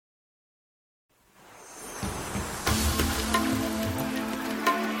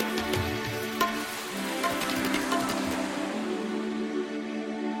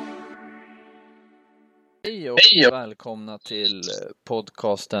Hej och välkomna till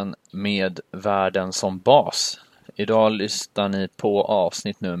podcasten Med världen som bas. Idag lyssnar ni på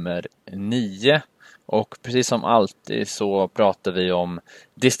avsnitt nummer 9 och precis som alltid så pratar vi om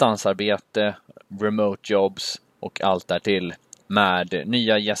distansarbete, remote jobs och allt därtill med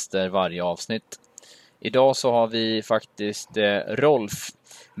nya gäster varje avsnitt. Idag så har vi faktiskt Rolf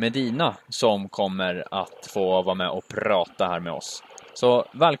Medina som kommer att få vara med och prata här med oss. Så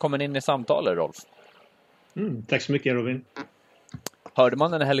välkommen in i samtalet, Rolf. Tack så mycket, Robin. Hörde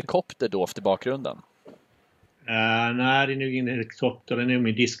man en helikopter då efter bakgrunden? Nej, det är nog ingen helikopter. Det är nog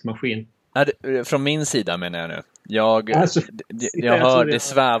min diskmaskin. Från min sida menar jag nu. Jag hörde det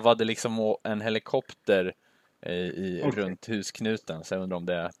svävade liksom en helikopter runt husknuten. Så jag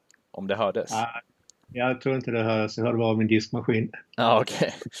undrar om det hördes. Jag tror inte det hördes. Jag hörde bara min diskmaskin. Ja,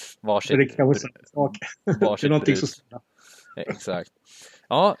 okej. Varsitt. Det kan vara samma sak. Det är någonting som... Exakt.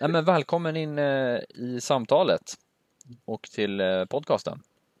 Ja, men välkommen in i samtalet och till podcasten.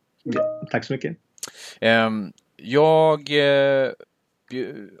 Ja, tack så mycket. Vi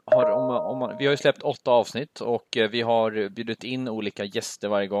har ju släppt 8 avsnitt och vi har bjudit in olika gäster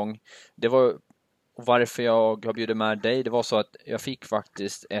varje gång. Det var varför jag har bjudit med dig. Det var så att jag fick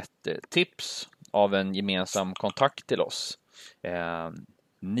faktiskt ett tips av en gemensam kontakt till oss.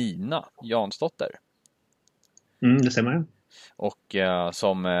 Nina Jansdotter. Det ser man. Och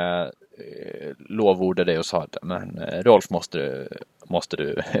som lovordade dig och sa att men Rolf måste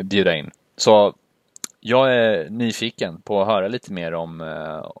du bjuda in. Så jag är nyfiken på att höra lite mer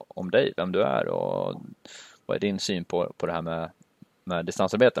om dig, vem du är och vad är din syn på det här med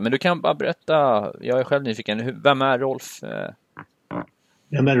distansarbete. Men du kan bara berätta, jag är själv nyfiken, vem är Rolf?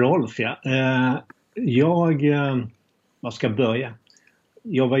 Vem är Rolf, ja. Var ska jag börja?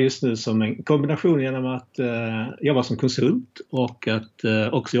 Jag var just nu som en kombination genom att jag var som konsult och att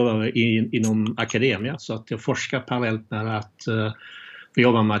också jobba inom akademia. Så att jag forskar parallellt med att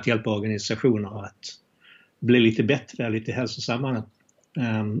jobba med att hjälpa organisationer att bli lite bättre, lite hälsosammare.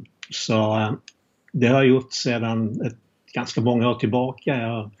 Så det har jag gjort sedan ganska många år tillbaka.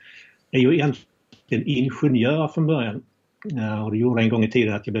 Jag är ju egentligen ingenjör från början. Och det gjorde en gång i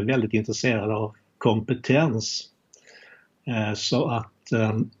tiden att jag blev väldigt intresserad av kompetens. Så att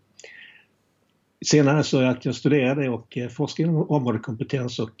senare så att jag studerade och forskade inom området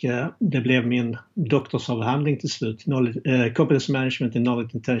kompetens och det blev min doktorsavhandling till slut. Competence Management in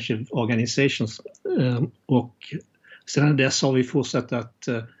Knowledge Intensive Organizations. Och sedan dess har vi fortsatt att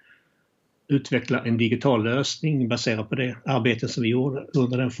utveckla en digital lösning baserad på det arbete som vi gjorde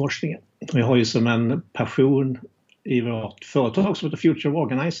under den forskningen. Vi har ju som en passion i vårt företag som heter Future of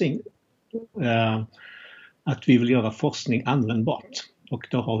Organizing att vi vill göra forskning användbart. Och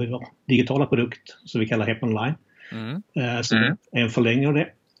då har vi vår digitala produkt som vi kallar HEP Online. Så det är en förlängning av det.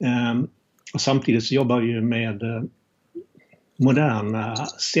 Och samtidigt så jobbar vi med moderna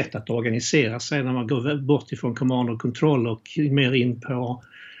sätt att organisera sig när man går bort ifrån command och kontroll och mer in på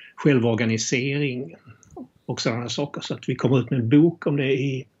självorganisering och sådana saker. Så att vi kommer ut med en bok om det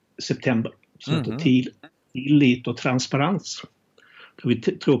i september som heter Tillit och transparens. Då vi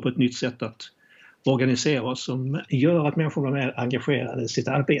tror på ett nytt sätt att organisera oss som gör att människor blir mer engagerade i sitt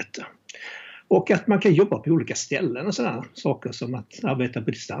arbete. Och att man kan jobba på olika ställen och sådana saker som att arbeta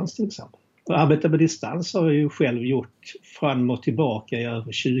på distans till exempel. Och arbeta på distans har jag ju själv gjort fram och tillbaka i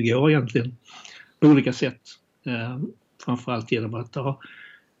över 20 år egentligen. På olika sätt. Framförallt genom att ha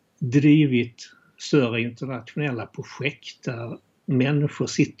drivit större internationella projekt där människor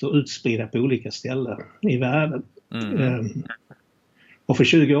sitter utspridda på olika ställen i världen. Och för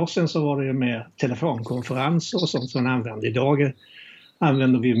 20 år sedan så var det mer telefonkonferenser och sånt som man använde. Idag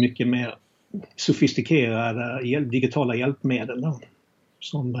använder vi mycket mer sofistikerade digitala hjälpmedel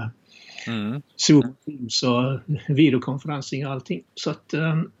som Zoom, Teams och videokonferensing och allting. Så att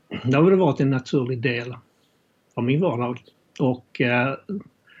det har varit en naturlig del av min vardag. Och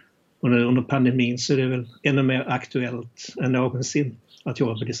under pandemin så är det väl ännu mer aktuellt än någonsin att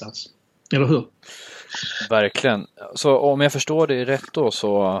jobba på distans. Eller hur? Verkligen. Så om jag förstår det rätt då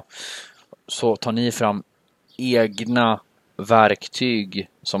så tar ni fram egna verktyg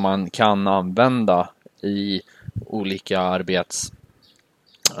som man kan använda i olika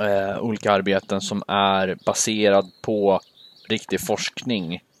arbeten som är baserad på riktig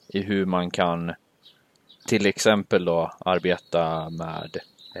forskning i hur man kan till exempel då arbeta med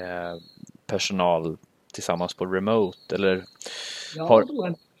personal tillsammans på remote eller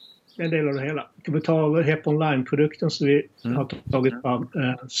en del av det hela. Kan vi ta HEP Online-produkten som vi har tagit fram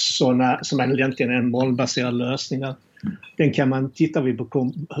sådana som är egentligen en molnbaserad lösning. Den kan man titta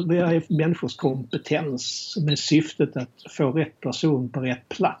på människors kompetens med syftet att få rätt person på rätt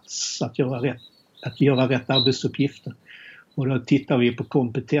plats, att göra rätt att göra rätt arbetsuppgifter. Och då tittar vi på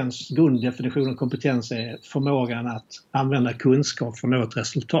kompetens. Grunddefinitionen av kompetens är förmågan att använda kunskap för att nå ett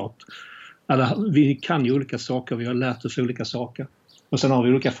resultat. Vi kan ju olika saker, vi har lärt oss olika saker. Och sen har vi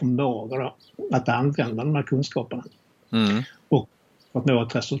olika förmågor då, att använda de här kunskaperna. Och för att nå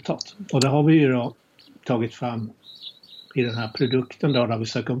ett resultat. Och det har vi ju då tagit fram i den här produkten då, där vi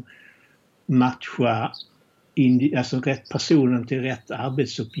försöker matcha alltså rätt personen till rätt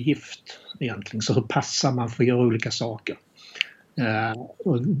arbetsuppgift egentligen. Så hur passar man för att göra olika saker?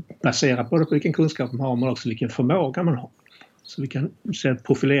 Och baserat både på vilken kunskap man har men också vilken förmåga man har. Så vi kan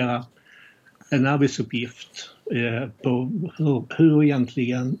profilera en arbetsuppgift på hur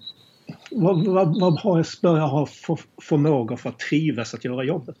egentligen vad bör jag ha för förmåga för att trivas att göra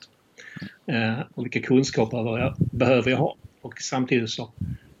jobbet. Och vilka kunskaper behöver jag ha. Och samtidigt så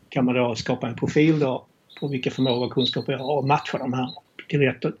kan man då skapa en profil då på vilka förmågor och kunskaper jag har och matcha de här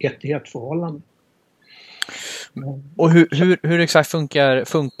till ett förhållande. Och hur exakt funkar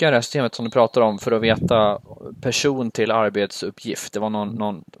det här systemet som du pratar om för att veta person till arbetsuppgift? Det var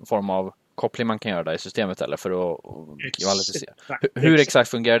någon form av koppling man kan göra där i systemet eller för att kvalificera. Hur exakt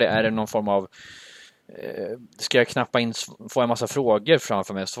fungerar det? Är det någon form av ska jag knappa in, få en massa frågor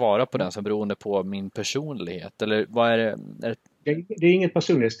framför mig och svara på den som beroende på min personlighet? Eller vad är det? Det är inget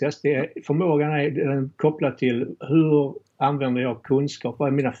personlighetstest. Förmågan är kopplad till hur använder jag kunskap? Vad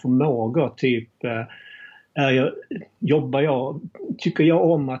är mina förmågor? Typ, tycker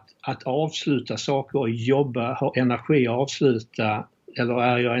jag om att avsluta saker och jobba, ha energi att avsluta? Eller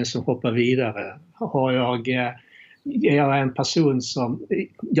är jag en som hoppar vidare? Är jag en person som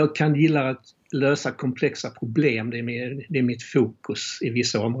jag kan gilla att lösa komplexa problem? Det är mitt fokus i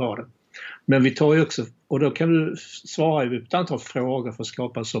vissa områden. Men vi tar ju också, och då kan du svara på ett antal frågor för att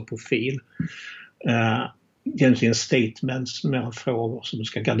skapa en sån profil. Egentligen statements mer än frågor som du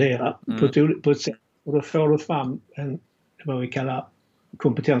ska gardera på ett sätt. Och då får du fram vad vi kallar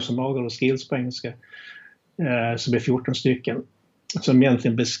kompetensförmågor och skills på engelska. Som är 14 stycken. Som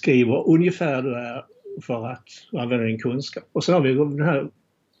egentligen beskriver ungefär det är för att använda din kunskap. Och så har vi den här,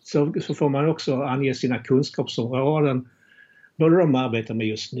 så får man också ange sina kunskapsområden. Både de arbetar med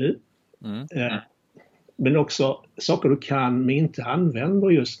just nu. Men också saker du kan men inte använder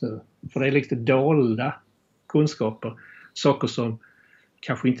just nu. För det är lite dolda kunskaper. Saker som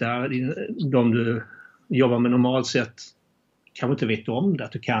kanske inte är de du jobbar med normalt sett. Kanske inte vet om det,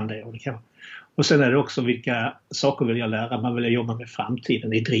 att du kan det. Och sen är det också vilka saker vill jag lära. Man vill jobba med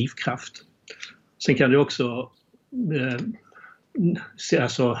framtiden, i drivkraft. Sen kan du också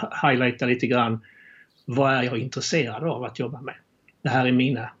highlighta lite grann. Vad är jag intresserad av att jobba med? Det här är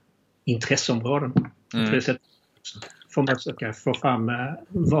mina intresseområden. På det sättet får man försöka få fram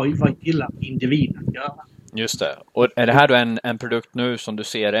vad gillar individen att göra. Just det. Och är det här då en produkt nu som du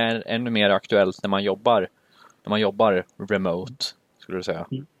ser är ännu mer aktuellt när man jobbar remote, skulle du säga?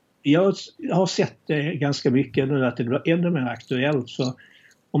 Jag har sett det ganska mycket nu att det blir ännu mer aktuellt. Så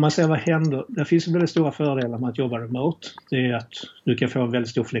om man ser vad händer, det finns väldigt stora fördelar med att jobba remote. Det är att du kan få en väldigt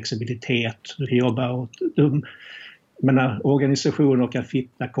stor flexibilitet. Du kan jobba åt organisationer kan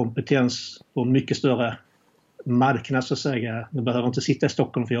fitta kompetens på mycket större marknad så att säga. Du behöver inte sitta i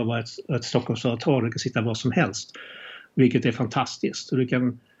Stockholm för att jobba ett Stockholmsföretag. Du kan sitta var som helst. Vilket är fantastiskt. Du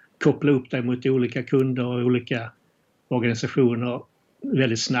kan koppla upp dig mot olika kunder och olika organisationer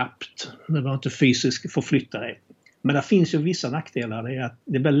väldigt snabbt. Du behöver inte fysiskt förflytta dig. Men det finns ju vissa nackdelar. Det är att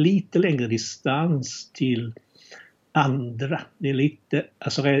det blir lite längre distans till andra. Det är lite,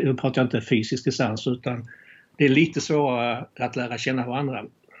 alltså nu pratar jag inte fysisk distans utan det är lite svårare att lära känna varandra.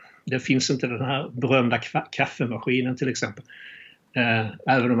 Det finns inte den här berömda kaffemaskinen till exempel.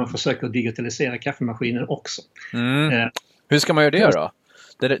 Även om man försöker digitalisera kaffemaskinen också. Hur ska man göra det då?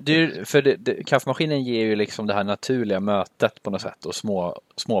 Kaffemaskinen ger ju liksom det här naturliga mötet på något sätt och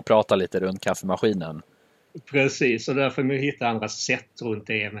småprata lite runt kaffemaskinen. Precis, och därför måste vi hitta andra sätt runt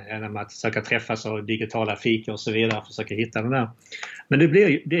det än att försöka träffas och digitala fika och så vidare, försöka hitta den där. Men det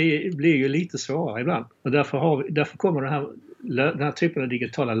blir ju lite svårare ibland och därför kommer den här typen av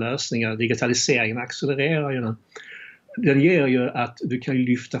digitala lösningar, digitaliseringen accelererar ju nu. Den ger ju att du kan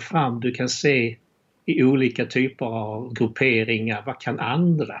lyfta fram, du kan se i olika typer av grupperingar, vad kan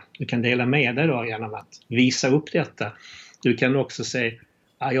andra? Du kan dela med dig då genom att visa upp detta. Du kan också se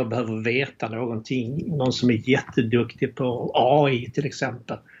jag behöver veta någonting. Någon som är jätteduktig på AI till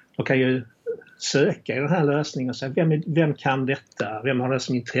exempel. Då kan jag söka i den här lösningen och säga vem kan detta? Vem har det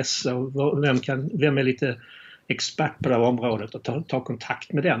som intresse? Och vem är lite expert på det här området? Och ta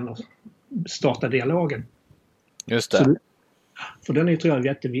kontakt med den och starta dialogen. Just det. För den tror jag är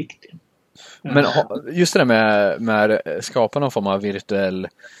jätteviktig. Men just det där med skapa någon form av virtuell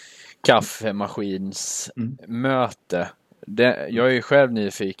kaffemaskinsmöte. Jag är ju själv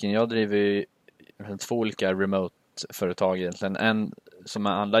nyfiken. Jag driver ju 2 olika remote-företag egentligen. En som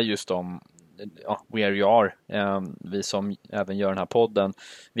handlar just om where you are. Vi som även gör den här podden.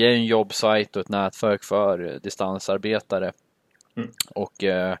 Vi är ju en jobbsajt och ett nätverk för distansarbetare. Och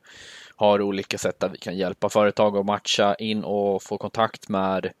har olika sätt där vi kan hjälpa företag att matcha in och få kontakt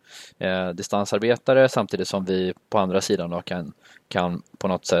med distansarbetare, samtidigt som vi på andra sidan då kan på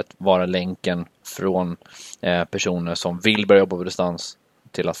något sätt vara länken från personer som vill börja jobba på distans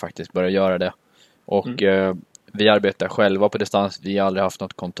till att faktiskt börja göra det. Och vi arbetar själva på distans. Vi har aldrig haft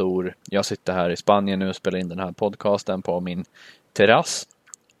något kontor. Jag sitter här i Spanien nu och spelar in den här podcasten på min terrass.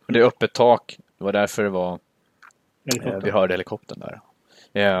 Och det är öppet tak. Det var därför det var vi hörde helikoptern där.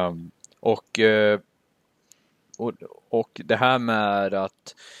 Och det här med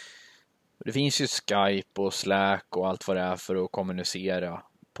att det finns ju Skype och Slack och allt vad det är för att kommunicera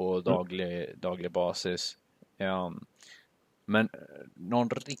på daglig basis. Men någon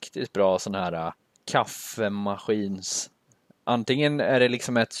riktigt bra sån här kaffemaskins, antingen är det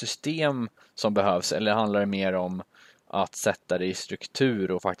liksom ett system som behövs, eller handlar det mer om att sätta det i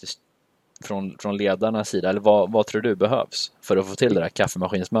struktur och faktiskt från ledarnas sida, eller vad tror du behövs för att få till det här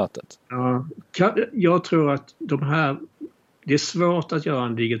kaffemaskinsmötet? Ja, jag tror att det är svårt att göra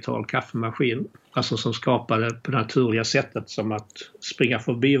en digital kaffemaskin, alltså som skapar det på naturliga sättet, som att springa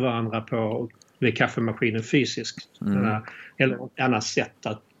förbi varandra vid kaffemaskinen fysiskt, eller ett annat sätt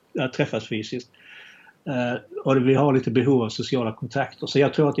att träffas fysiskt. Och vi har lite behov av sociala kontakter, så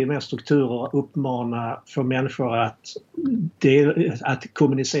jag tror att det är mer strukturer att uppmana för människor att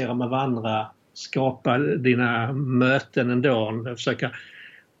kommunicera med varandra, skapa dina möten ändå, försöka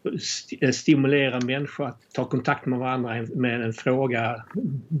stimulera människor att ta kontakt med varandra med en fråga,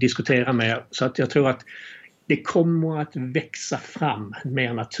 diskutera med. Så att jag tror att det kommer att växa fram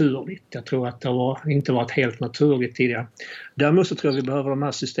mer naturligt. Jag tror att det inte varit helt naturligt tidigare. Däremot så tror jag vi behöver de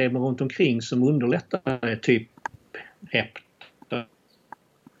här systemen runt omkring som underlättar, typ REP.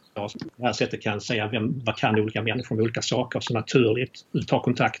 På det här sättet kan säga vad kan olika människor med olika saker, så naturligt ta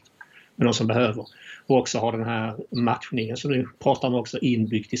kontakt med de som behöver. Och också ha den här matchningen som du pratar om också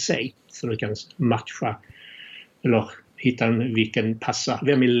inbyggt i sig. Så du kan matcha eller hitta vilken passar,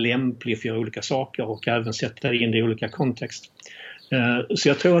 vem är lämplig för olika saker, och även sätta in det i olika kontext. Så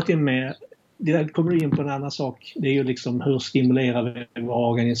jag tror att det där kommer in på en annan sak. Det är ju liksom, hur stimulerar vi våra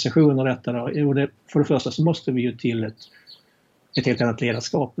organisationer detta då? För det första så måste vi ju till ett helt annat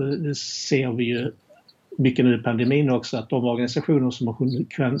ledarskap. Det ser vi ju mycket nu i pandemin också, att de organisationer som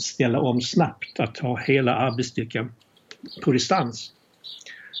kan ställa om snabbt att ha hela arbetsstyrkan på distans,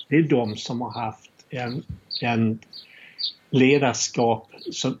 det är de som har haft en ledarskap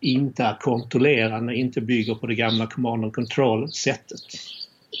som inte är kontrollerande, inte bygger på det gamla command and control sättet.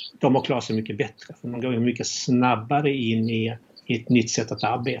 De har klarat sig mycket bättre, för de går mycket snabbare in i ett nytt sätt att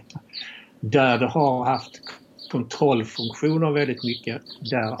arbeta. Där det har haft kontrollfunktioner väldigt mycket,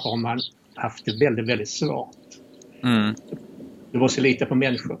 där har man haft det väldigt, väldigt svårt. Det måste lita på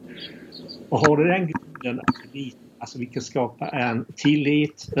människor. Och har du den grunden, alltså vi kan skapa en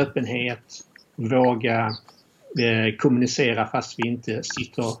tillit, öppenhet, våga kommunicera fast vi inte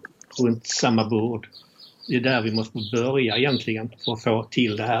sitter runt samma bord. Det är där vi måste börja egentligen för att få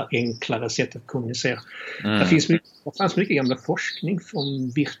till det här enklare sättet att kommunicera. Det fanns mycket gamla forskning från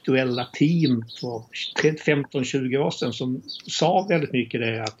virtuella team för 15-20 år sedan som sa väldigt mycket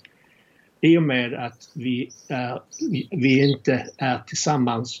det, att i och med att vi inte är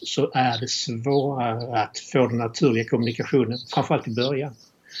tillsammans så är det svårare att få den naturliga kommunikationen, framförallt i början.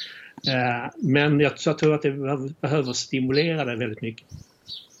 Men jag tror att det behöver stimulera det väldigt mycket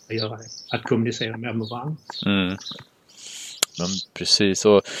att göra det, att kommunicera med varandra. Men precis,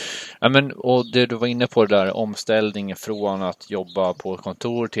 och det du var inne på, det där omställningen från att jobba på ett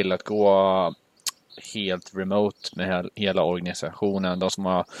kontor till att gå helt remote med hela organisationen. De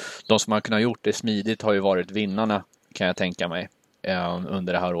som har kunnat gjort det smidigt har ju varit vinnarna, kan jag tänka mig,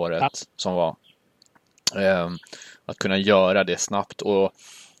 under det här året som var. Att kunna göra det snabbt, och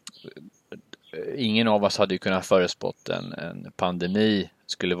ingen av oss hade ju kunnat förutspått en pandemi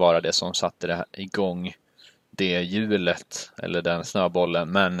skulle vara det som satte det igång, det hjulet eller den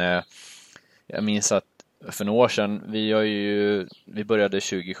snöbollen. Men jag minns att för några år sedan, vi började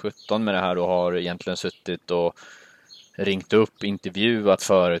 2017 med det här och har egentligen suttit och ringt upp, intervjuat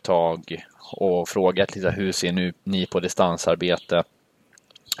företag och frågat lite, hur ser ni på distansarbete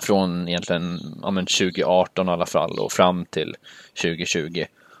från egentligen 2018 i alla fall och fram till 2020.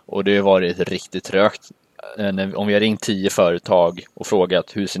 Och det har varit riktigt trögt. Om vi har ringt 10 företag och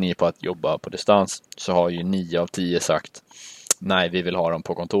frågat hur ser ni på att jobba på distans, så har ju 9 av 10 sagt nej, vi vill ha dem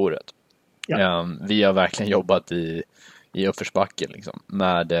på kontoret. Ja. Vi har verkligen jobbat i uppförsbacke liksom,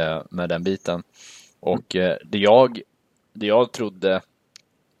 med den biten. Och det jag trodde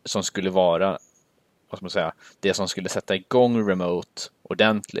som skulle vara, vad ska man säga, det som skulle sätta igång remote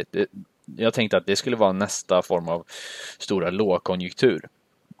ordentligt. Jag tänkte att det skulle vara nästa form av stora lågkonjunktur.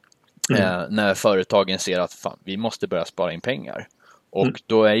 När företagen ser att fan, vi måste börja spara in pengar. Och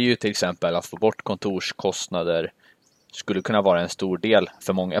då är ju till exempel att få bort kontorskostnader skulle kunna vara en stor del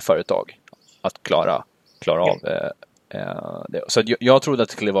för många företag att klara av det. Så jag trodde att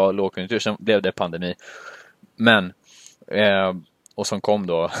det skulle vara lågkonjunktur, sen blev det pandemi. Men och som kom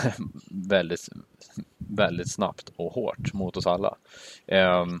då väldigt, väldigt snabbt och hårt mot oss alla.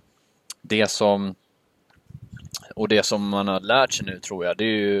 Det som man har lärt sig nu, tror jag, det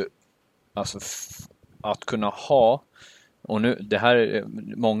är ju alltså att kunna ha, och nu det här,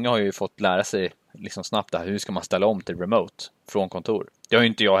 många har ju fått lära sig liksom snabbt det här, hur ska man ställa om till remote från kontor. Det har ju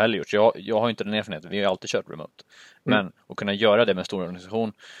inte jag heller gjort. Jag har inte den erfarenheten. Vi har ju alltid kört remote. Men att kunna göra det med en stor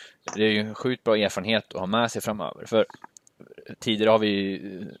organisation, det är ju en sjukt bra erfarenhet att ha med sig framöver. För tidigare har vi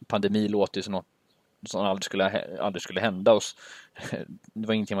pandemi låtit som något som aldrig skulle hända oss. Det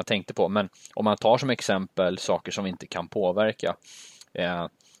var ingenting man tänkte på. Men om man tar som exempel saker som vi inte kan påverka,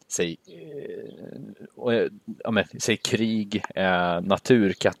 säg krig,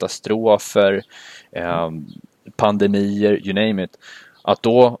 naturkatastrofer, pandemier, you name it. Att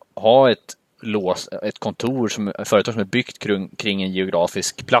då ha ett kontor, företag som är byggt kring en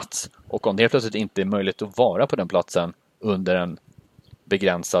geografisk plats, och om det helt plötsligt inte är möjligt att vara på den platsen under en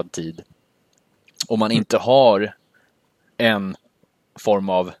begränsad tid, om man inte har en form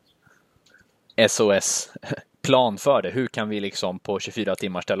av SOS-plan för det, hur kan vi liksom på 24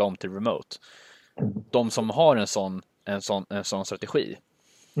 timmar ställa om till remote? De som har en sån strategi,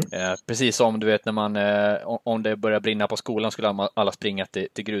 precis som du vet när man om det börjar brinna på skolan skulle alla springa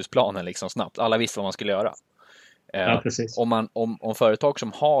till grusplanen liksom snabbt. Alla visste vad man skulle göra. Ja, precis. Om företag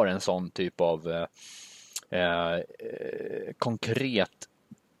som har en sån typ av konkret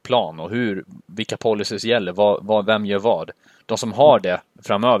plan och vilka policies gäller, vem gör vad. De som har det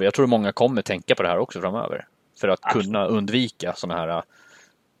framöver, jag tror många kommer tänka på det här också framöver för att kunna undvika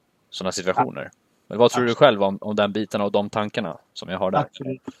såna situationer. Men vad tror du själv om den biten och de tankarna som jag har där?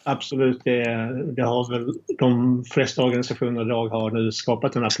 Absolut. Det har väl de flesta organisationer idag har nu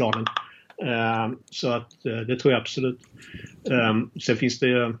skapat den här planen. Så att det tror jag absolut. Sen finns det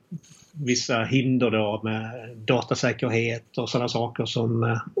ju vissa hinder då med datasäkerhet och sådana saker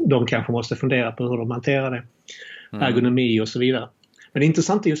som de kanske måste fundera på hur de hanterar det. Ergonomi och så vidare. Men det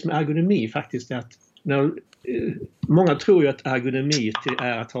intressanta just med ergonomi faktiskt är att många tror ju att ergonomi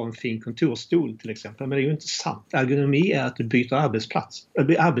är att ha en fin kontorstol till exempel, men det är ju inte sant. Ergonomi är att du byter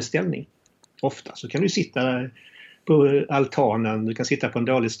arbetsställning. Ofta så kan du sitta där på altanen, du kan sitta på en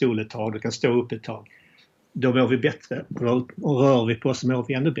dålig stol ett tag, du kan stå upp ett tag. Då mår vi bättre, och rör vi på oss så mår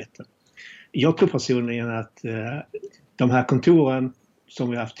vi ännu bättre. Jag tror personligen att de här kontoren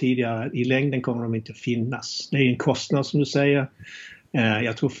som vi haft tidigare, i längden kommer de inte finnas. Det är en kostnad som du säger.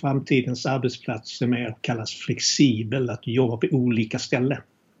 Jag tror framtidens arbetsplats är mer kallas flexibel, att du jobbar på olika ställen.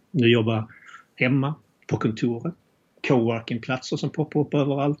 Du jobbar hemma, på kontoret, coworkingplatser som poppar upp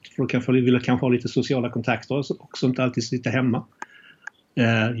överallt. För du vill kanske ha lite sociala kontakter och inte alltid sitta hemma.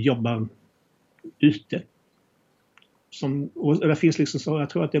 Jobba ute. Och det finns liksom så, jag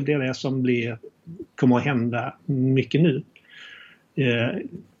tror att det blir det som kommer att hända mycket nu.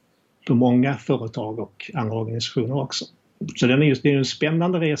 På många företag och andra organisationer också. Så det är en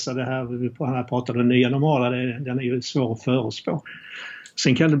spännande resa det här vi pratar om, den nya normala, den är ju svår att förutspå.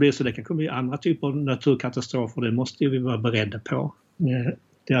 Sen kan det bli så det kan komma andra typer av naturkatastrofer, det måste vi vara beredda på.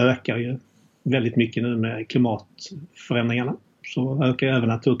 Det ökar ju väldigt mycket nu med klimatförändringarna, så ökar även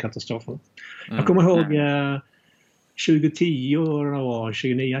naturkatastroferna. Jag kommer ihåg 2010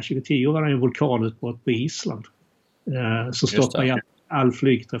 var det en vulkanutbrott på Island. Så stoppade jag all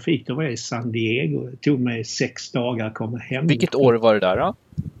flygtrafik. Då var jag i San Diego. Det tog mig 6 dagar att komma hem. Vilket år var det där då?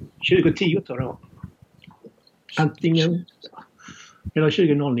 2010 tror jag. Antingen eller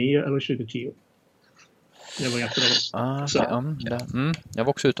 2009 eller 2010. Det var jättebra. Jag var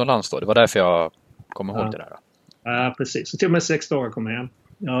också utomlands då. Det var därför jag kom ihåg det där. Ja, precis. Det tog mig 6 dagar att komma hem.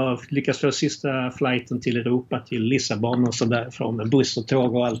 Jag lyckades få sista flighten till Europa, till Lissabon och så därifrån med buss och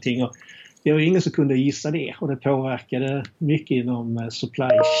tåg och allting. Och det var ingen som kunde gissa det, och det påverkade mycket inom supply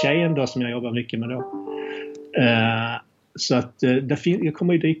chain då, som jag jobbar mycket med då. Så att det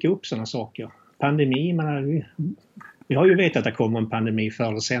kommer ju dyka upp sådana saker. Pandemi, vi har ju vetat att det kommer en pandemi förr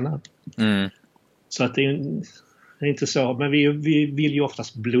eller senare. Så att det är inte så, men vi vill ju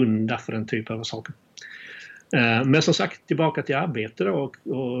oftast blunda för den typen av saker. Men som sagt, tillbaka till arbete då,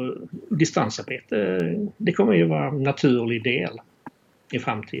 och distansarbete, det kommer ju vara en naturlig del i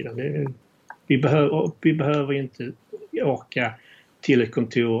framtiden. Vi behöver inte åka till ett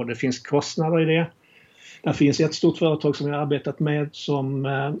kontor. Det finns kostnader i det. Det finns ett stort företag som jag har arbetat med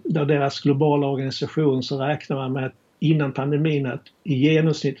där deras globala organisation, så räknar man med att innan pandemin att i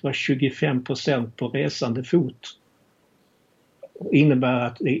genomsnitt var 25% på resande fot. Det innebär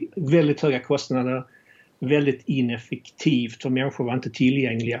att det är väldigt höga kostnader, väldigt ineffektivt, för människor var inte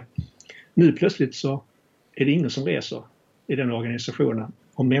tillgängliga. Nu plötsligt så är det ingen som reser i den organisationen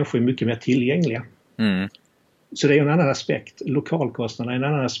och människor är mycket mer tillgängliga. Mm. Så det är en annan aspekt. Lokalkostnaderna är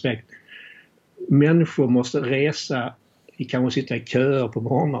en annan aspekt. Människor måste resa, kanske sitta i köer på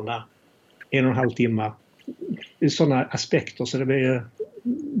morgnarna 1,5 timmar. Det är sådana aspekter, så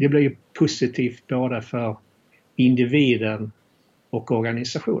det blir positivt både för individen och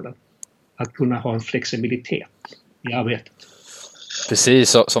organisationen att kunna ha en flexibilitet i arbetet.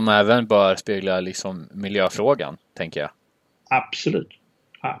 Precis, som även bör spegla liksom miljöfrågan, tänker jag. Absolut.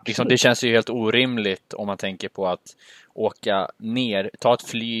 Liksom, det känns ju helt orimligt om man tänker på att åka ner, ta ett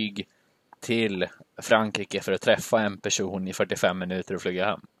flyg till Frankrike för att träffa en person i 45 minuter och flyga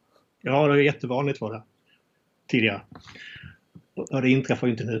hem. Ja, det är jättevanligt var det tidigare. Och det inträffar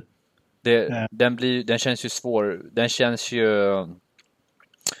ju inte nu. Den känns ju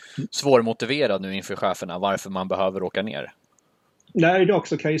svårmotiverad nu inför cheferna varför man behöver åka ner. Nej, idag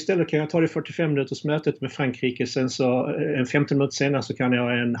så kan jag ta det 45 minuters mötet med Frankrike, sen så en 15 minuter senare så kan jag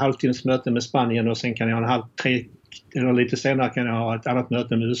ha en halvtimmes möte med Spanien och sen kan jag ha eller lite senare kan jag ha ett annat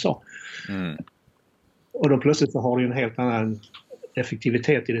möte med USA. Mm. Och då plötsligt så har du en helt annan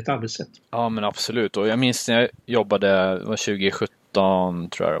effektivitet i ditt arbetssätt. Ja, men absolut. Och jag minns när jag jobbade, var 2017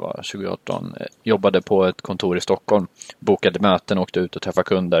 tror jag det var, 2018, jobbade på ett kontor i Stockholm, bokade möten, åkte ut och träffade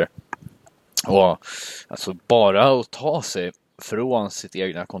kunder. Och alltså bara att ta sig från sitt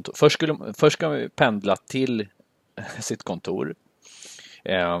egna kontor. Först ska man pendla till sitt kontor.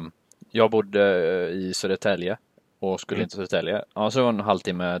 Jag bodde i Södertälje och skulle inte till Södertälje. Ja, så det var en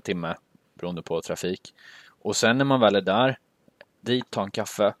halvtimme, timme beroende på trafik. Och sen när man väl är där, dit, ta en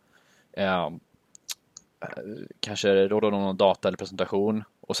kaffe, kanske råda någon data eller presentation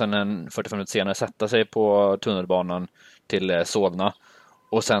och sen en 45 minuter senare sätta sig på tunnelbanan till Solna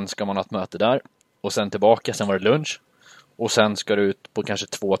och sen ska man ha ett möte där och sen tillbaka, sen var det lunch och sen ska du ut på kanske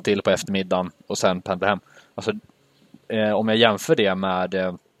 2 till på eftermiddagen och sen pendla hem. Alltså om jag jämför det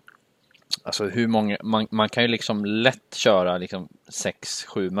med alltså hur många, man kan ju liksom lätt köra liksom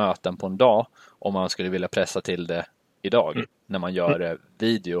 6-7 möten på en dag om man skulle vilja pressa till det idag när man gör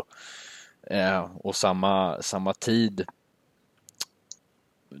video. Och samma tid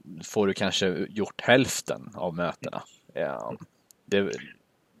får du kanske gjort hälften av mötena.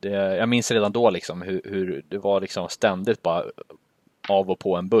 Jag minns redan då liksom hur det var liksom ständigt bara av och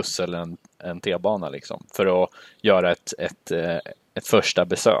på en buss eller en T-bana liksom, för att göra ett första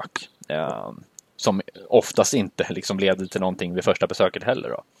besök. Som oftast inte liksom leder till någonting vid första besöket heller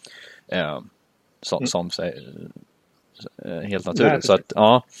då. Som helt naturligt. Så att,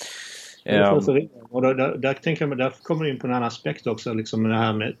 ja. Och där tänker jag, där kommer in på en annan aspekt också, liksom det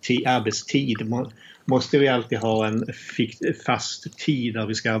här med arbetstid. Måste vi alltid ha en fast tid där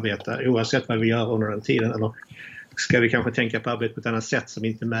vi ska arbeta oavsett vad vi gör under den tiden, eller ska vi kanske tänka på arbete på ett annat sätt som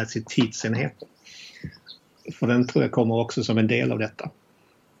inte mäts i tidsenheter? För den tror jag kommer också som en del av detta.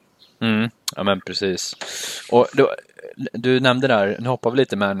 Ja, men precis. Och du nämnde där, nu hoppar vi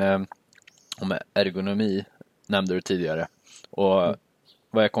lite, men om ergonomi nämnde du tidigare. Och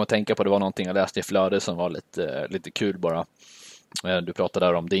vad jag kom att tänka på, det var någonting jag läste i flödet som var lite kul bara. Du pratade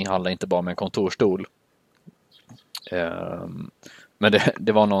där om, det handlar inte bara om en kontorstol. Men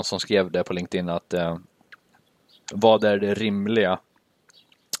det var någon som skrev det på LinkedIn att vad är det rimliga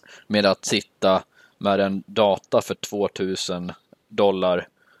med att sitta med en data för $2000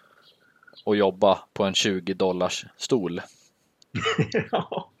 och jobba på en $20 stol?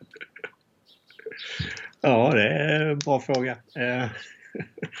 Ja, det är en bra fråga.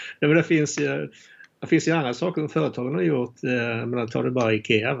 Det finns ju andra saker som företagen har gjort. Men tar det bara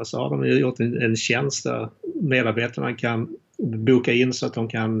IKEA, så har de ju gjort en tjänst där medarbetarna kan boka in så att de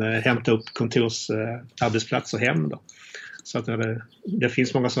kan hämta upp kontorsarbetsplatser hem då. Så att det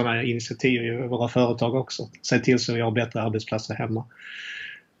finns många sådana initiativ i våra företag också. Se till så vi har bättre arbetsplatser hemma.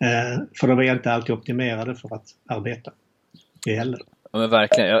 För de är inte alltid optimerade för att arbeta heller. Ja, men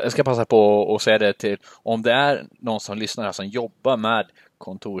verkligen. Jag ska passa på att säga det till, om det är någon som lyssnar här som jobbar med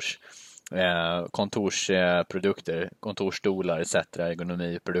kontorsprodukter, kontorsstolar etc.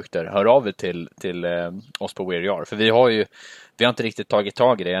 ergonomiprodukter, hör av er till oss på WearYar. För vi har inte riktigt tagit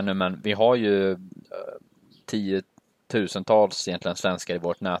tag i det ännu, men vi har ju tiotusentals egentligen svenskar i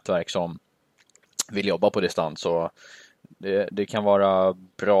vårt nätverk som vill jobba på distans. Så det kan vara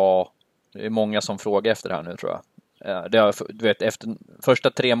bra. Det är många som frågar efter det här nu, tror jag. Du vet, efter första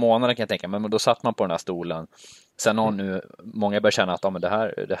 3 månader kan jag tänka, men då satt man på den här stolen. Sen har nu många börjat känna att men det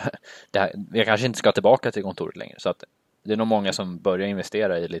här, jag kanske inte ska tillbaka till kontoret längre. Så att det är nog många som börjar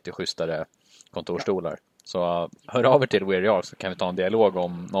investera i lite schysstare kontorstolar. Så hör av er till Weary All så kan vi ta en dialog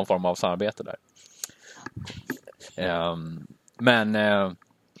om någon form av samarbete där. Ja, men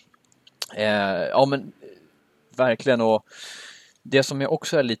verkligen. Och det som jag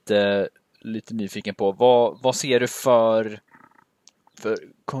också är lite nyfiken på, vad ser du för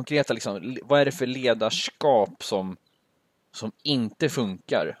konkreta liksom, vad är det för ledarskap som inte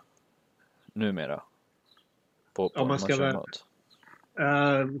funkar numera på man ska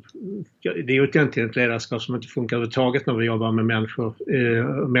det är ju egentligen ett ledarskap som inte funkar överhuvudtaget när vi jobbar med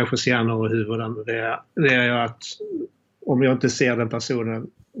människors hjärnor och huvuden. Det är att om jag inte ser den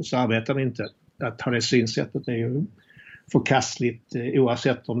personen så arbetar vi inte. Att ha det synsättet är ju förkastligt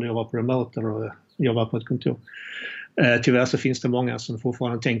oavsett om du jobbar på remote eller jobbar på ett kontor. Tyvärr så finns det många som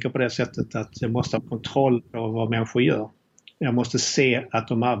fortfarande tänker på det sättet att jag måste ha kontroll på vad människor gör. Jag måste se att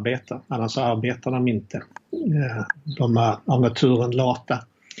de arbetar, annars arbetar de inte. De är av naturen lata.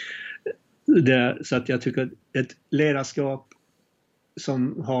 Så att jag tycker att ett ledarskap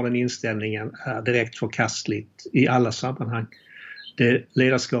som har den inställningen är direkt förkastligt i alla sammanhang. Det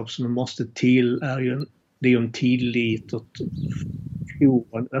ledarskap som måste till är ju en tillit och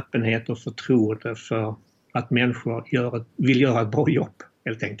en öppenhet och förtroende för att människor vill göra ett bra jobb,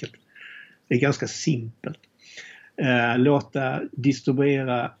 helt enkelt. Det är ganska simpelt. Låta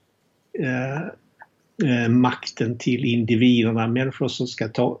distribuera makten till individerna. Människor som ska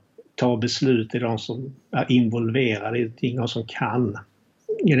ta beslut är de som är involverade i ting och som kan.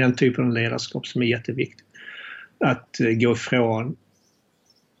 Det är den typen av ledarskap som är jätteviktigt. Att gå ifrån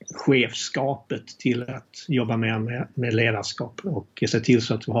chefskapet till att jobba mer med ledarskap och se till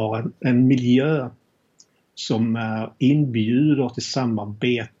så att vi har en miljö som inbjuder till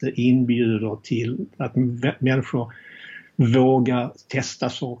samarbete, inbjuder till att människor vågar testa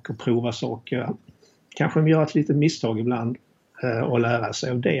saker, prova saker. Kanske gör ett litet misstag ibland och lära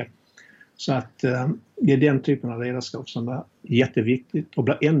sig av det. Så att det är den typen av ledarskap som är jätteviktigt och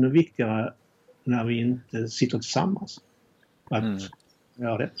blir ännu viktigare när vi inte sitter tillsammans.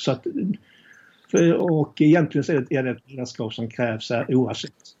 Ja, det. Så att, och egentligen så är det ett ledarskap som krävs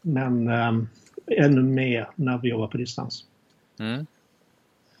oavsett. Men ännu mer när vi jobbar på distans.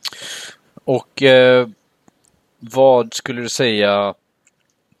 Och vad skulle du säga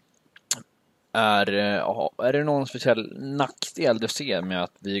är det någon speciell nackdel du ser med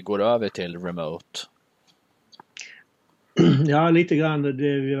att vi går över till remote? Ja, lite grann.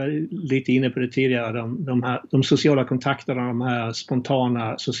 Vi var lite inne på det tidigare. De sociala kontakterna, de här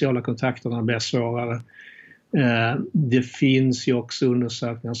spontana sociala kontakterna blir svårare. Det finns ju också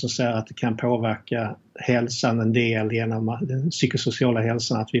undersökningar som säger att det kan påverka hälsan en del genom den psykosociala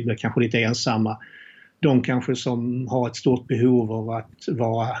hälsan, att vi blir kanske lite ensamma. De kanske som har ett stort behov av att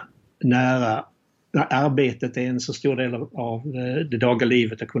vara nära. Arbetet är en så stor del av det dagliga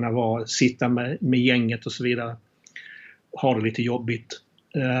livet, att kunna sitta med gänget och så vidare. Har det lite jobbigt.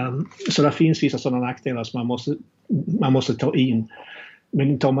 Så det finns vissa sådana nackdelar som man måste ta in.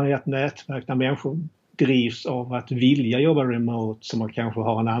 Men tar man i ett nätverk där människor drivs av att vilja jobba remote, som man kanske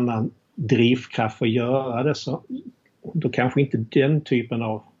har en annan drivkraft för att göra det, så då kanske inte den typen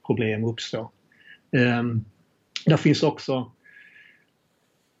av problem uppstår. Där finns också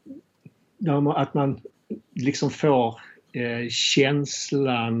att man liksom får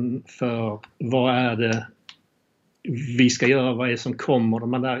känslan för vad är det vi ska göra, vad är det som kommer,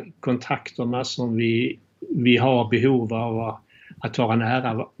 de där kontakterna som vi har behov av att vara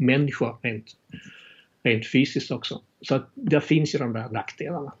nära människor rent fysiskt också. Så att där finns ju de där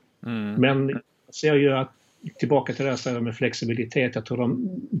nackdelarna. Men jag ser ju att tillbaka till det här med flexibilitet, jag tror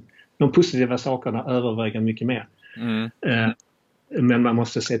de positiva sakerna överväger mycket mer. Men man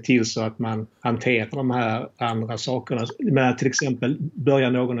måste se till så att man hanterar de här andra sakerna. Men till exempel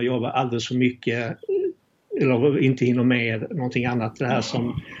börjar någon att jobba alldeles för mycket eller inte hinner med någonting annat. Det här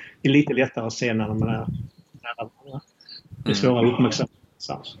som är lite lättare att se när man är nära. Det är svårare att uppmärksamma.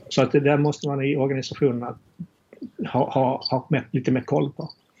 Så att det där måste man i organisationerna ha lite mer koll på.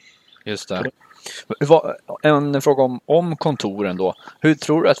 Just det. En fråga om kontoren då. Hur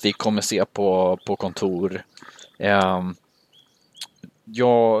tror du att vi kommer se på kontor?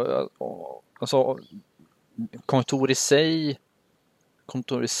 Alltså kontor i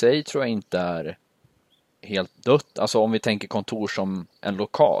sig tror jag inte är helt dött. Alltså om vi tänker kontor som en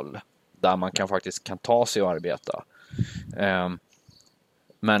lokal. där man faktiskt kan ta sig och arbeta.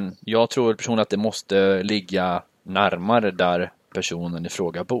 Men jag tror personligen att det måste ligga närmare där personen i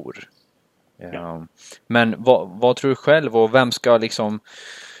fråga bor. Men vad tror du själv, och vem ska liksom,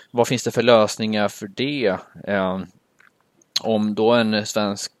 vad finns det för lösningar för det? Om då en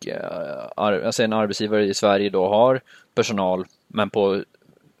svensk, alltså en arbetsgivare i Sverige då har personal, men på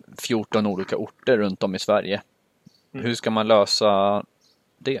 14 olika orter runt om i Sverige. Hur ska man lösa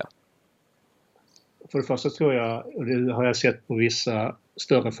det? För det första tror jag, och det har jag sett på vissa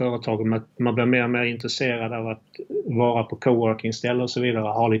större företag, att man blir mer och mer intresserad av att vara på coworking-ställen och så vidare,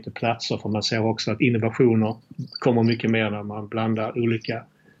 ha lite platser, för man ser också att innovationer kommer mycket mer när man blandar olika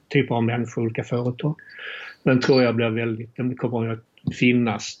typer av människor, olika företag. Men tror jag blir väldigt, det kommer ju att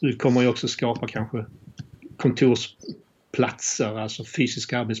finnas, det kommer ju också skapa kanske kontorsplatser, alltså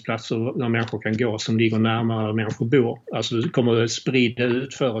fysiska arbetsplatser där människor kan gå som ligger närmare där människor bor. Alltså det kommer att sprida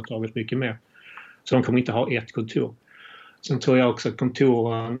ut företaget mycket mer. Så de kommer inte ha ett kontor. Sen tror jag också att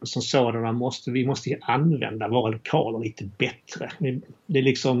kontoren som sådana vi måste använda våra lokaler lite bättre. Det är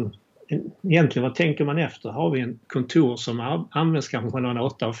liksom, egentligen vad tänker man efter? Har vi en kontor som används kanske mellan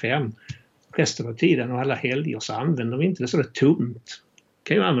 8 och 5 resten av tiden och alla helger, så använder vi inte det, så det är tomt. Det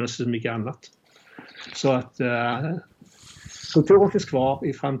kan ju användas till mycket annat. Så att kontoren finns kvar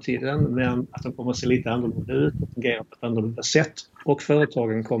i framtiden, men att de kommer att se lite annorlunda ut och fungera på ett annorlunda sätt. Och framförallt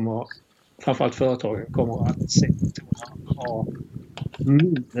företagen kommer att ha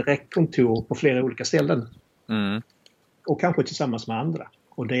mindre kontor på flera olika ställen. Och kanske tillsammans med andra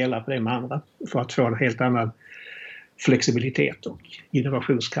och dela på det med andra för att få en helt annan flexibilitet och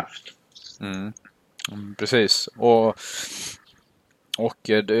innovationskraft. Precis. Och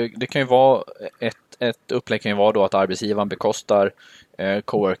det kan ju vara ett upplägg kan ju vara då att arbetsgivaren bekostar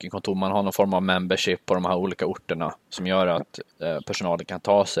coworking-kontor. Man har någon form av membership på de här olika orterna som gör att personalen kan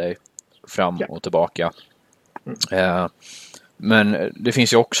ta sig fram och tillbaka. Men det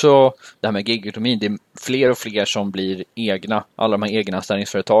finns ju också det här med gigekonomin. Det är fler och fler som blir egna. Alla de här egna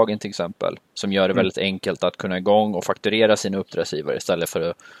ställningsföretagen till exempel. Som gör det väldigt enkelt att kunna igång och fakturera sina uppdragsgivare istället för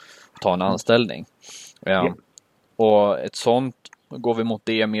att ta en anställning. Och ett sånt, går vi mot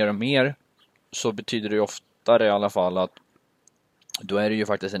det mer och mer, så betyder det ju oftare i alla fall att då är det ju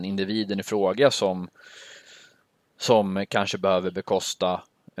faktiskt en individen i fråga som kanske behöver bekosta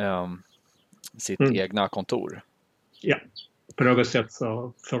sitt egna kontor. Ja, på något sätt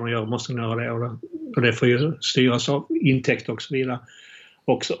så måste de göra det, och det får ju styras av intäkt och så vidare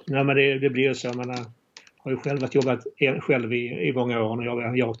också. Nej, men det blir ju så, jag har ju jobbat själv i många år,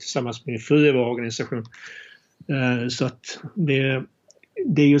 och jag tillsammans med min fru i vår organisation. Så att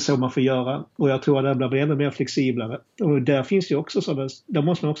det är ju så man får göra, och jag tror att det blir ännu mer flexiblare. Och där finns ju också där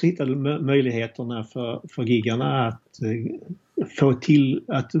måste man också hitta möjligheterna för giggarna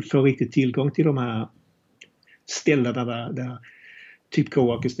att få riktigt tillgång till de här ställena där typ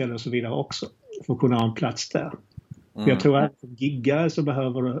coworking-ställen och så vidare också, för att kunna ha en plats där. Jag tror att giggare så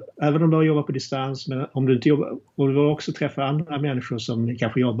behöver du, även om du har jobbat på distans, men om du inte jobbar, och du vill också träffa andra människor som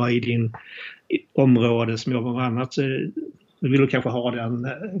kanske jobbar i din område, som jobbar med annat, så vill du kanske ha den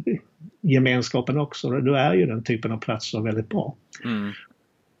gemenskapen också. Då är ju den typen av platser väldigt bra.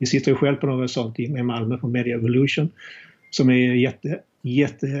 Vi sitter ju själv på något sånt i Malmö på Media Evolution, som är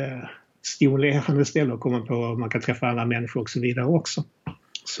jättestimulerande ställe att komma på. Man kan träffa andra människor och så vidare också.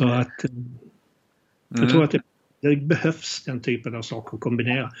 Så att jag tror att det behövs den typen av saker att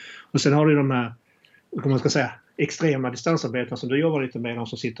kombinera. Och sen har du de här, vad man ska säga, extrema distansarbetare som du jobbar lite med, de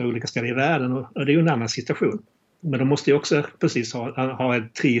som sitter i olika ställen i världen, och det är ju en annan situation. Men de måste ju också precis ha en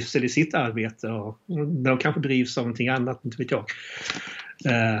trivsel i sitt arbete, och de kanske drivs av någonting annat, inte vet jag.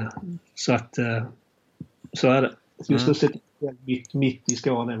 Så är det. Just nu sitter mitt i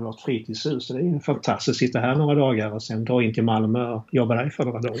Skåne i vårt fritidshus, så det är fantastiskt att sitta här några dagar och sen dra in till Malmö och jobba där för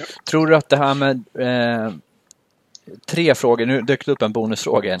några dagar. Tror du att det här med 3 frågor, nu dök det upp en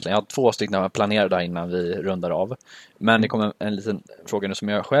bonusfråga egentligen. Jag har 2 stycken planerade innan vi rundar av. Men det kommer en liten fråga nu som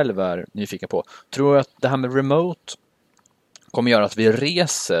jag själv är nyfiken på. Tror du att det här med remote kommer göra att vi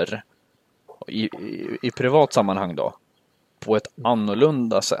reser i privat sammanhang då på ett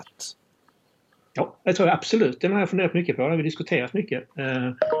annorlunda sätt? Ja, jag tror absolut. Den har jag funderat mycket på. Det har vi diskuterat mycket.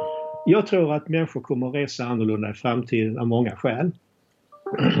 Jag tror att människor kommer att resa annorlunda i framtiden av många skäl.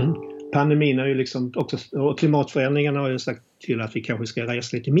 Pandemin har ju liksom också, och klimatförändringarna har ju sagt till att vi kanske ska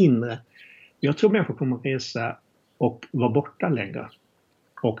resa lite mindre. Jag tror människor kommer att resa och vara borta längre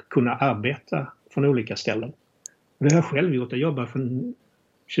och kunna arbeta från olika ställen. Det har jag själv gjort. Jag jobbade från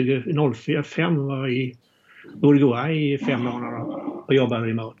 2005, var i Uruguay i 5 månader och jobbade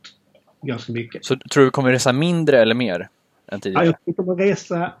remote ganska mycket. Så tror du kommer resa mindre eller mer än tidigare? Ja, jag kommer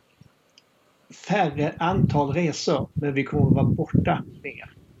resa färre antal resor, men vi kommer att vara borta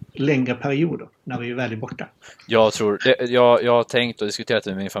mer. Längre perioder när vi är väl borta. Jag har tänkt och diskuterat det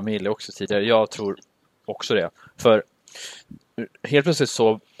med min familj också tidigare. Jag tror också det. För helt plötsligt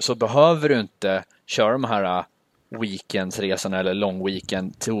så behöver du inte köra de här weekendsresorna eller lång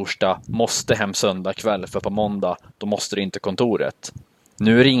weekend torsdag, måste hem söndag kväll, för på måndag då måste du inte kontoret.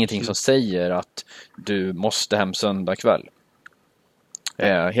 Nu är det ingenting som säger att du måste hem söndag kväll.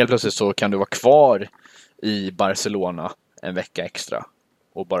 Helt plötsligt så kan du vara kvar i Barcelona en vecka extra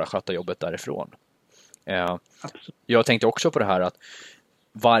och bara sköta jobbet därifrån. Jag tänkte också på det här att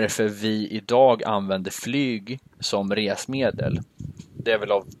varför vi idag använder flyg som resmedel. Det är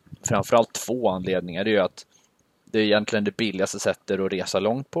väl av framförallt två anledningar. Det är ju att det är egentligen det billigaste sättet att resa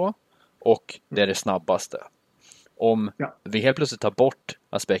långt på och det är det snabbaste. Om vi helt plötsligt tar bort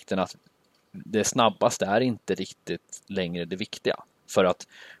aspekten att det snabbaste är inte riktigt längre det viktiga. För att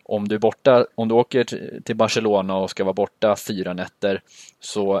om du åker till Barcelona och ska vara borta 4 nätter,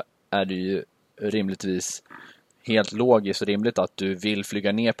 så är det ju rimligtvis helt logiskt och rimligt att du vill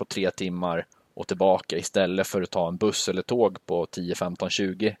flyga ner på 3 timmar och tillbaka istället för att ta en buss eller tåg på 10, 15,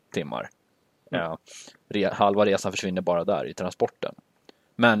 20 timmar. Halva resan försvinner bara där i transporten.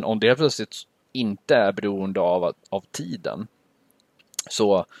 Men om det plötsligt inte är beroende av tiden,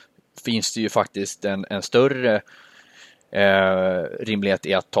 så finns det ju faktiskt en större rimlighet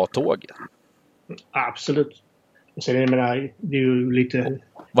i att ta tåget. Absolut. Så det är ju lite...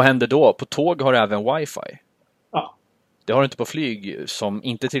 Vad händer då? På tåg har du även wifi. Ja. Det har du inte på flyg, som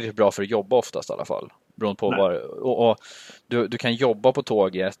inte är tillräckligt bra för att jobba oftast i alla fall. Beroende på och du kan jobba på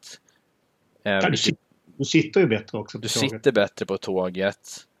tåget. Du sitter ju bättre också på tåget. Du sitter bättre på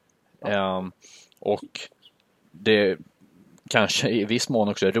tåget. Och det kanske i viss mån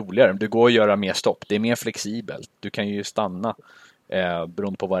också är roligare. Det går att göra mer stopp. Det är mer flexibelt. Du kan ju stanna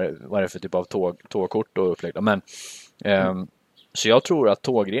beroende på vad det är för typ av tågkort och upplägg. Men så jag tror att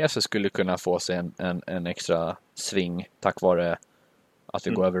tågresor skulle kunna få sig en extra sving tack vare att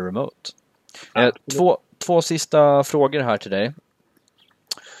vi går över remote. Två sista frågor här till dig.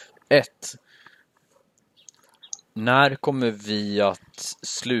 1. När kommer vi att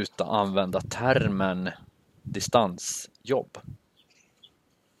sluta använda termen distansjobb?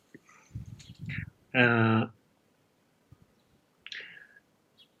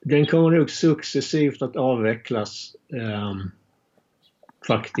 Den kommer nog successivt att avvecklas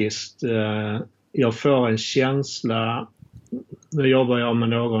faktiskt. Jag får en känsla, nu jobbar jag med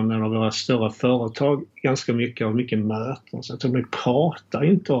någon av våra stora företag ganska mycket och mycket möten, så att de pratar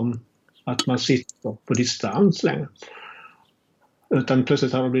inte om att man sitter på distans längre. Utan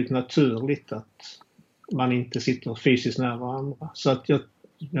plötsligt har det blivit naturligt att man inte sitter fysiskt nära varandra. Så att det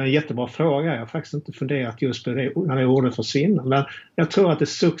är en jättebra fråga. Jag har faktiskt inte funderat just på det när det ordet försvinner. Men jag tror att det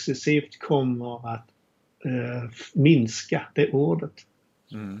successivt kommer att minska det ordet.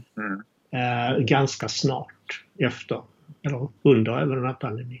 Ganska snart efter eller under även den här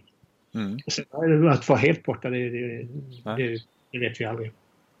pandemin. Sen att vara helt borta, det vet vi aldrig.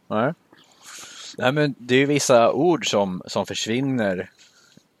 Nej, men det är ju vissa ord som försvinner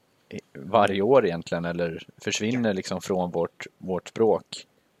varje år egentligen, eller försvinner liksom från vårt språk.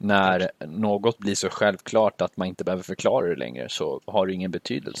 När något blir så självklart att man inte behöver förklara det längre, så har det ingen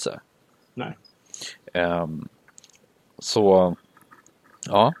betydelse. Nej. Så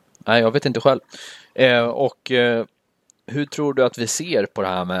ja, nej, jag vet inte själv. Och hur tror du att vi ser på det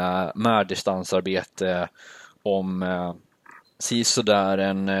här med distansarbete om sådär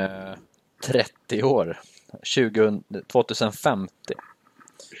en 30 år, 2050?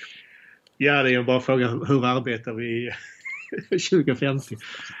 Ja, det är ju bara fråga, hur arbetar vi 2050?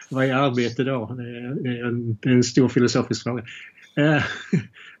 Vad är arbete då? Det är en stor filosofisk fråga.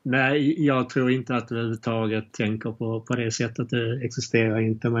 Nej, jag tror inte att vi överhuvudtaget tänker på det sättet. Det existerar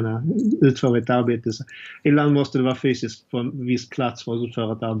inte. Jag menar, utför ett arbete. Så ibland måste det vara fysiskt på en viss plats för att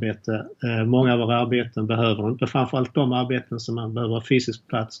utföra ett arbete. Många av våra arbeten behöver inte. Framförallt de arbeten som man behöver fysiskt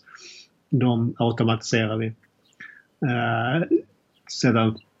plats, de automatiserar vi.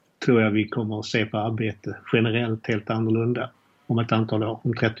 Sedan tror jag vi kommer att se på arbete generellt helt annorlunda om ett antal år,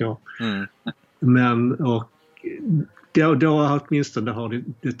 om 30 år. Men då har åtminstone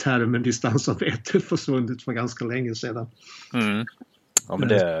det termen distansarbete försvunnit för ganska länge sedan. Ja, men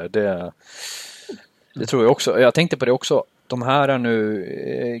det tror jag också. Jag tänkte på det också. De här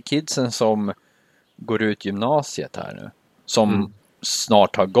nu kidsen som går ut gymnasiet här nu, som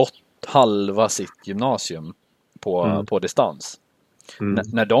snart har gått halva sitt gymnasium på distans.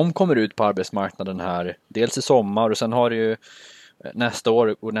 När de kommer ut på arbetsmarknaden här, dels i sommar och sen har det ju nästa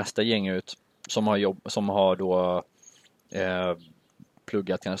år och nästa gäng ut som har då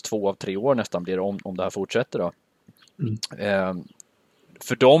plugga till ens 2 av 3 år nästan blir om det här fortsätter då.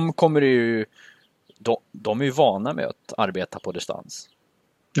 För dem kommer det ju, de är ju vana med att arbeta på distans.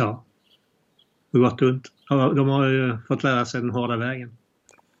 Ja, gott och ont. De har ju fått lära sig den hårda vägen.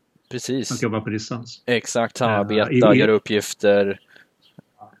 Precis. Att jobba på distans. Exakt, samarbeta, göra uppgifter.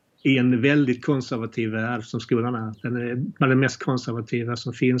 I en väldigt konservativ värld som skolan är. Den är bland det mest konservativa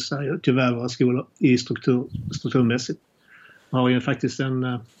som finns här, tyvärr våra skolor i strukturmässigt. Jag har ju faktiskt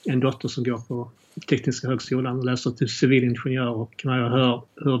en dotter som går på Tekniska högskolan och läser till civilingenjör, och när jag hör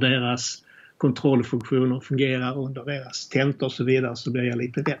hur deras kontrollfunktioner fungerar under deras tentor och så vidare så blir jag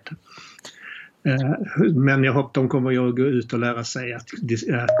lite rädd. Men jag hoppas de kommer ju att gå ut och lära sig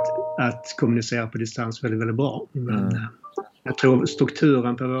att kommunicera på distans väldigt, väldigt bra. Men jag tror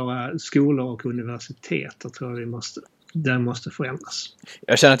strukturen på våra skolor och universitet, jag tror den måste förändras.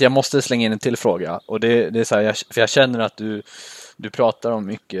 Jag känner att jag måste slänga in en till fråga, och det är så här, för jag känner att du pratar om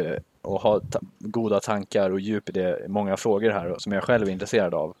mycket och har goda tankar och djup i det, många frågor här som jag själv är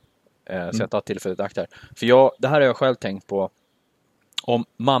intresserad av. Så jag tar tillfället i akt här. För det här har jag själv tänkt på. Om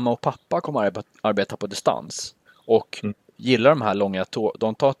mamma och pappa kommer att arbeta på distans och gillar de här långa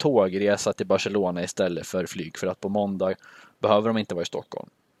de tar tågresa till Barcelona istället för flyg, för att på måndag behöver de inte vara i Stockholm.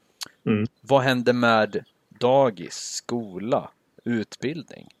 Vad händer med dagis, skola,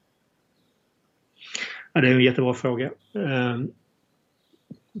 utbildning? Ja, det är en jättebra fråga.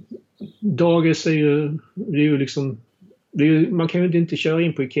 Dagis är ju liksom... man kan ju inte köra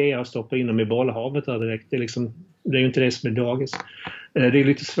in på Ikea och stoppa in dem i bollhavet där direkt. Det är ju inte det som är dagis. Det är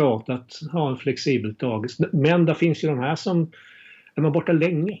lite svårt att ha en flexibelt dagis. Men det finns ju de här som är man borta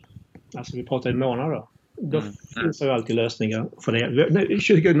länge. Alltså vi pratar i månader. Då finns det ju alltid lösningar för det.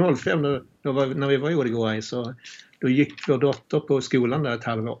 2005 när vi var i Uruguay så då gick vår dotter på skolan där ett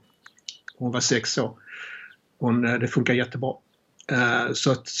halvår. Hon var 6 år. Det funkar jättebra.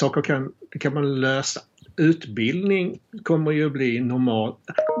 Så att saker kan man lösa. Utbildning kommer ju bli normal.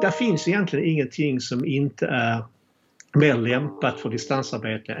 Där finns egentligen ingenting som inte är mer lämpat för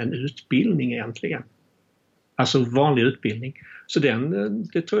distansarbete än utbildning egentligen. Alltså vanlig utbildning. Så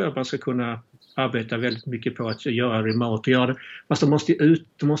det tror jag man ska kunna arbeta väldigt mycket på att göra remote och göra det. Fast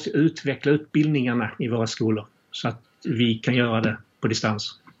de måste utveckla utbildningarna i våra skolor så att vi kan göra det på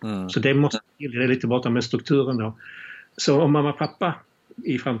distans. Så det är lite borta med strukturen då. Så om mamma och pappa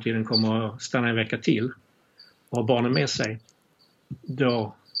i framtiden kommer att stanna en vecka till och ha barnen med sig,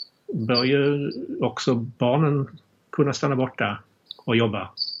 då bör ju också barnen kunna stanna borta och jobba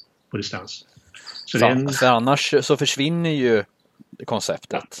på distans. För annars så försvinner ju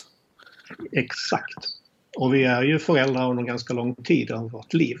konceptet. Ja, exakt. Och vi är ju föräldrar under ganska lång tid av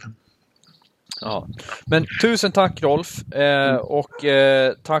vårt liv. Ja. Men tusen tack Rolf och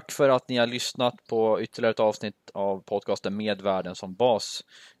tack för att ni har lyssnat på ytterligare ett avsnitt av podcasten Med världen som bas.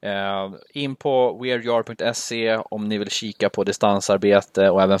 In på whereyoure.se om ni vill kika på distansarbete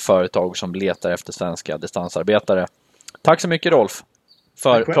och även företag som letar efter svenska distansarbetare. Tack så mycket Rolf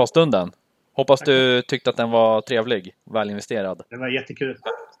för pratstunden. Hoppas du tyckte att den var trevlig, välinvesterad. Det var jättekul.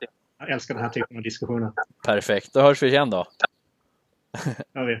 Jag älskar den här typen av diskussioner. Perfekt, då hörs vi igen då.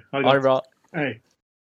 Ha det bra. Hej.